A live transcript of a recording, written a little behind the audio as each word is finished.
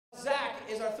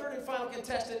is our third and final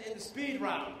contestant in the speed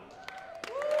round.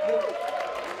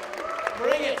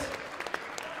 Bring it.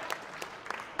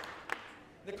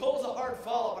 Nicole's a hard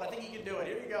follow, but I think he can do it.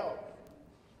 Here you go.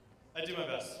 I do my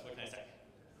best. What can I say?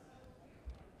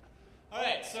 All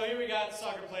right, so here we got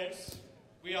soccer players.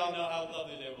 We all know how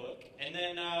lovely they look. And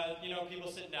then,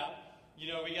 people sitting down.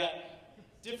 We got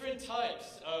different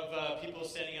types of people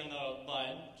standing on the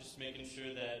line, just making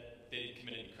sure that they didn't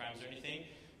commit any crimes or anything.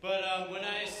 But when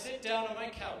I sit down on my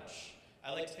couch,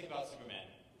 I like to think about Superman.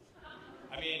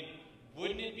 I mean,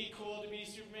 wouldn't it be cool to be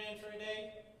Superman for a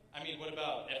day? I mean, what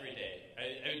about every day?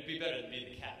 It would be better than being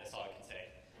the cat, that's all I can say.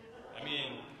 I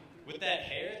mean, with that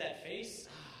hair, that face.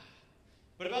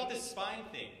 What about this spine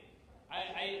thing?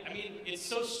 I mean, it's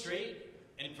so straight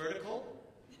and vertical.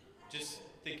 Just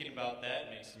thinking about that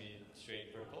makes me straight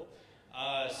and vertical.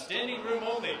 Standing room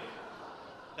only.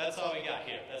 That's all we got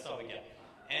here. That's all we got.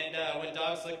 And when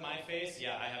dogs lick my face,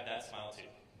 yeah, I have that smile too.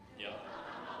 Yeah.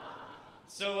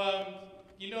 So,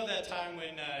 you know that time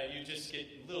when you just get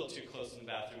a little too close in the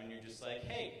bathroom and you're just like,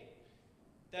 hey,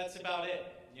 that's about it,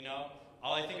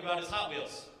 All I think about is Hot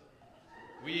Wheels.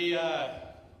 You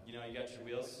got your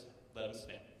wheels, let them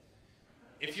spin.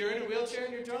 If you're in a wheelchair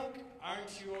and you're drunk,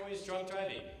 aren't you always drunk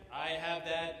driving? I have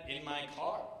that in my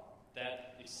car,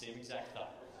 that same exact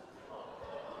thought.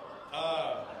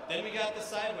 Then we got the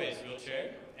sideways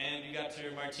wheelchair, and you got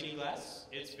your martini glass.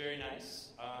 It's very nice.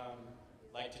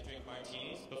 Like to drink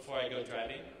martinis before I go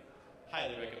driving.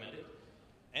 Highly recommended.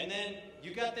 And then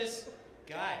you got this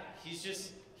guy.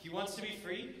 He wants to be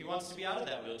free. He wants to be out of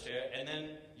that wheelchair. And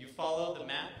then you follow the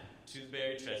map to the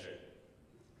buried treasure.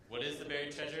 What is the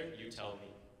buried treasure? You tell me.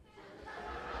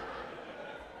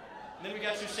 And then we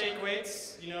got your shake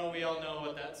weights. We all know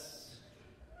what that's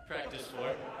practiced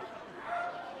for.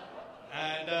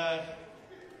 And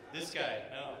this guy,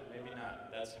 no, maybe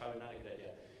not. That's probably not a good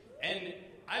idea. And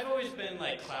I've always been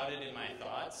clouded in my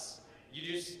thoughts.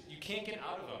 You can't get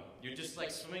out of them. You're just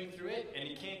swimming through it and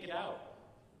you can't get out.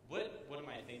 What am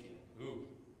I thinking? Ooh,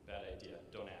 bad idea.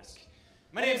 Don't ask.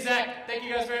 My name's Zach. Thank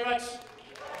you guys very much.